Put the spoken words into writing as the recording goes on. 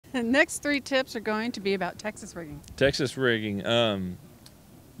The next 3 tips are going to be about Texas rigging. Texas rigging, the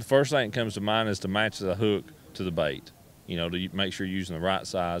first thing that comes to mind is to match the hook to the bait. You know, to make sure you're using the right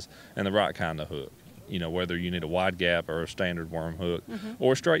size and the right kind of hook. You know, whether you need a wide gap or a standard worm hook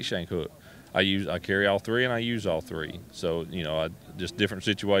or a straight shank hook. I carry all 3 and I use all 3. So, you know, just different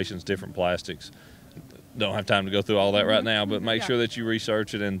situations, different plastics. Don't have time to go through all that right now, but make sure that you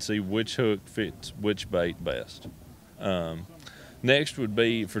research it and see which hook fits which bait best. Next would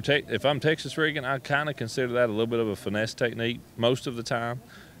be, if I'm Texas rigging, I kind of consider that a little bit of a finesse technique most of the time.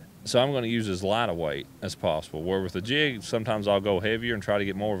 So I'm going to use as light a weight as possible. Where with the jig, sometimes I'll go heavier and try to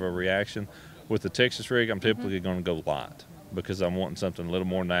get more of a reaction. With the Texas rig, I'm typically going to go light because I'm wanting something a little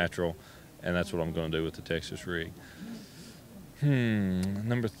more natural, and that's what I'm going to do with the Texas rig.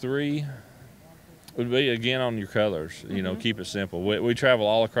 Number 3 would be, again, on your colors. You know, keep it simple. We travel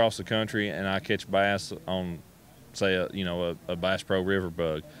all across the country, and I catch bass on, say, a Bass Pro River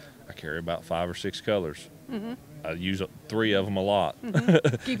Bug. I carry about 5 or 6 colors. I use 3 of them a lot.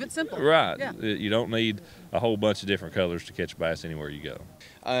 Keep it simple. Right. Yeah. You don't need a whole bunch of different colors to catch bass anywhere you go.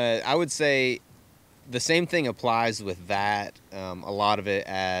 I would say the same thing applies with that, a lot of it,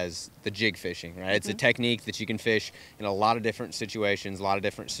 as the jig fishing, right? It's a technique that you can fish in a lot of different situations, a lot of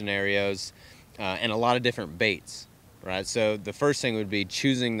different scenarios, and a lot of different baits, right? So the first thing would be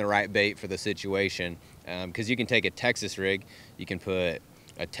choosing the right bait for the situation, because you can take a Texas rig, you can put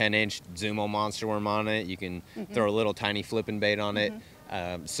a 10-inch Zumo monster worm on it, you can throw a little tiny flipping bait on it.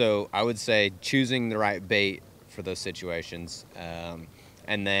 So I would say choosing the right bait for those situations.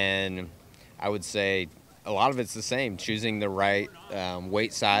 And then I would say a lot of it's the same, choosing the right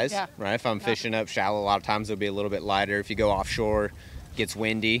weight size, right? If I'm fishing up shallow, a lot of times it'll be a little bit lighter. If you go offshore, gets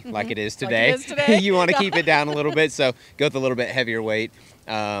windy like it is today, you want to keep it down a little bit, so go with a little bit heavier weight.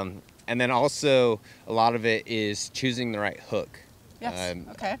 And then also a lot of it is choosing the right hook. Yes.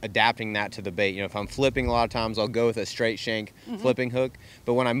 Adapting that to the bait. You know, if I'm flipping, a lot of times I'll go with a straight shank flipping hook.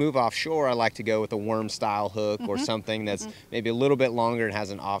 But when I move offshore, I like to go with a worm style hook or something that's maybe a little bit longer and has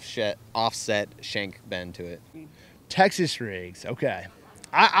an offset shank bend to it. Texas rigs, okay.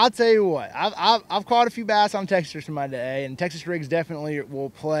 I'll tell you what, I've caught a few bass on Texas in my day, and Texas rigs definitely will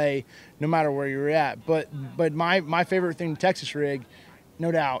play no matter where you're at. But my favorite thing, Texas rig,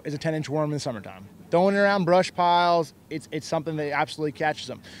 no doubt, is a 10-inch worm in the summertime. Throwing it around brush piles, it's something that absolutely catches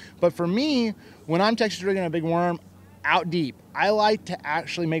them. But for me, when I'm Texas rigging a big worm out deep, I like to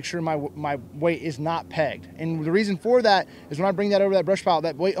actually make sure my weight is not pegged. And the reason for that is when I bring that over that brush pile,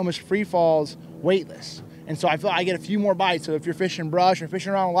 that weight almost free falls weightless. And so I feel like I get a few more bites. So if you're fishing brush or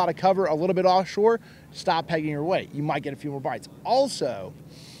fishing around a lot of cover, a little bit offshore, stop pegging your weight. You might get a few more bites. Also,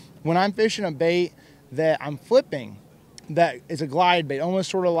 when I'm fishing a bait that I'm flipping, that is a glide bait, almost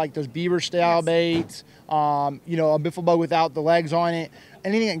sort of like those beaver style baits, you know, a biffle bug without the legs on it.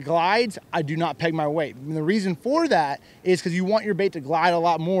 Anything that glides, I do not peg my weight. And the reason for that is because you want your bait to glide a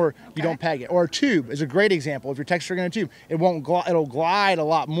lot more, you don't peg it. Or a tube is a great example. If you're Texas rigging a tube, it'll glide a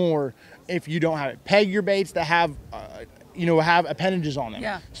lot more if you don't have it. Peg your baits that have, you know, have appendages on them.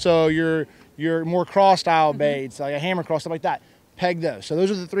 Yeah. So your more cross style baits, like a hammer cross, stuff like that, peg those. So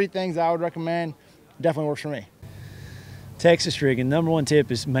those are the 3 things I would recommend. Definitely works for me. Texas rigging, number 1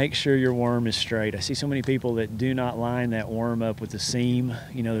 tip is make sure your worm is straight. I see so many people that do not line that worm up with the seam.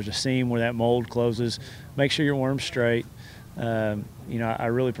 You know, there's a seam where that mold closes. Make sure your worm's straight. You know, I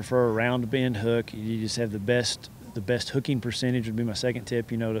really prefer a round bend hook. You just have the best hooking percentage would be my 2nd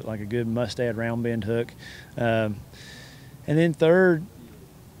tip, you know, like a good mustad round bend hook. And then 3rd,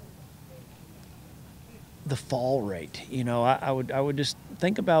 the fall rate. You know, I would just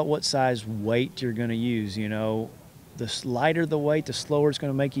think about what size weight you're going to use. You know, the lighter the weight, the slower it's going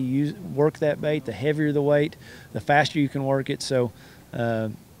to make you work that bait. The heavier the weight, the faster you can work it. So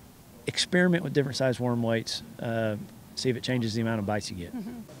experiment with different size worm weights. See if it changes the amount of bites you get.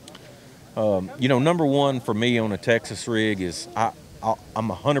 You know, number 1 for me on a Texas rig is I'm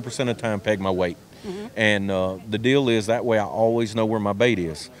 100% of the time peg my weight. And the deal is that way I always know where my bait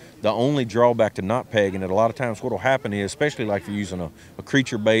is. The only drawback to not pegging it, a lot of times what will happen is, especially like if you're using a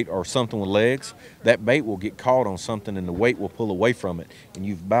creature bait or something with legs, that bait will get caught on something and the weight will pull away from it. And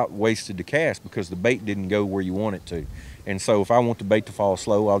you've about wasted the cast because the bait didn't go where you want it to. And so if I want the bait to fall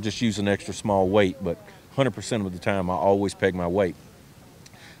slow, I'll just use an extra small weight, but 100% of the time I always peg my weight.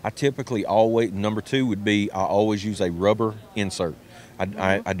 I typically always, number 2 would be I always use a rubber insert.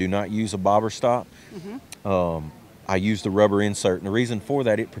 I do not use a bobber stop. I use the rubber insert, and the reason for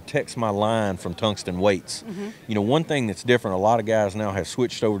that, it protects my line from tungsten weights. You know, one thing that's different, a lot of guys now have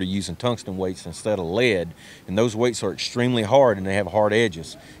switched over to using tungsten weights instead of lead, and those weights are extremely hard and they have hard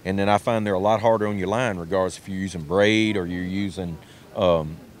edges. And then I find they're a lot harder on your line, regardless if you're using braid or you're using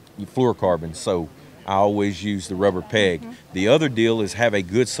fluorocarbon, so I always use the rubber peg. The other deal is have a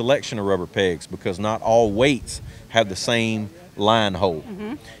good selection of rubber pegs, because not all weights have the same line hole.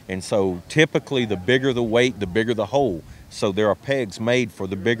 And so typically the bigger the weight, the bigger the hole. So there are pegs made for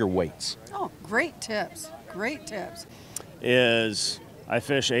the bigger weights. Oh, great tips. Great tips. Is I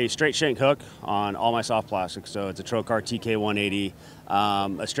fish a straight shank hook on all my soft plastics, so it's a Trocar TK180.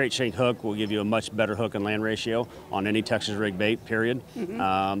 A straight shank hook will give you a much better hook and land ratio on any Texas rig bait, period.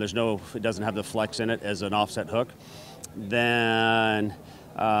 It doesn't have the flex in it as an offset hook. Then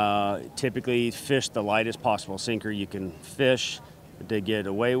typically fish the lightest possible sinker you can fish to get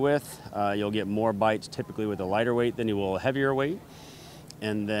away with. You'll get more bites typically with a lighter weight than you will a heavier weight.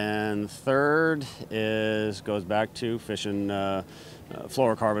 And then third goes back to fishing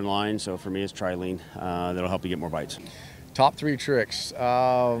fluorocarbon line. So for me, it's trilene. That'll help you get more bites. Top 3 tricks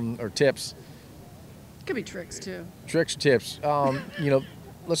or tips. Could be tricks too. Tricks, tips.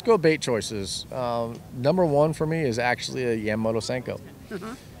 Let's go bait choices. Number 1 for me is actually a Yamamoto Senko.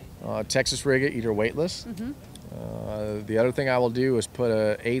 Texas rig it, either weightless. The other thing I will do is put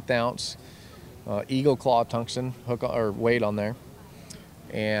a 1/8 ounce Eagle Claw tungsten hook or weight on there,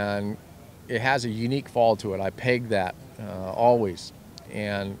 and it has a unique fall to it. I peg that always,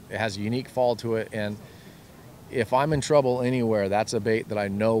 and it has a unique fall to it. And if I'm in trouble anywhere, that's a bait that I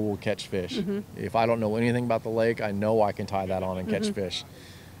know will catch fish. If I don't know anything about the lake, I know I can tie that on and catch fish.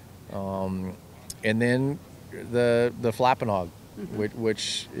 And then the flapping hog,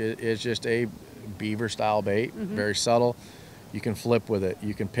 which is just a beaver style bait, very subtle. You can flip with it,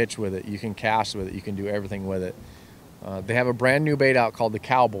 you can pitch with it, you can cast with it, you can do everything with it. They have a brand new bait out called the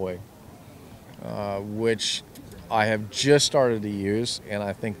Cowboy, which I have just started to use, and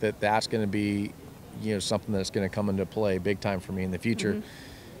I think that that's going to be something that's going to come into play big time for me in the future.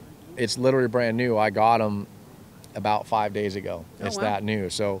 It's literally brand new. I got them about 5 days ago. It's that new,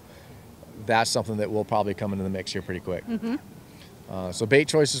 so that's something that will probably come into the mix here pretty quick. So bait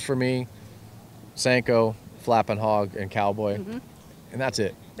choices for me: Senko, flapping hog, and Cowboy, and that's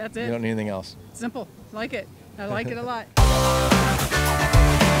it. That's it. You don't need anything else. Simple. Like it. I like it a lot.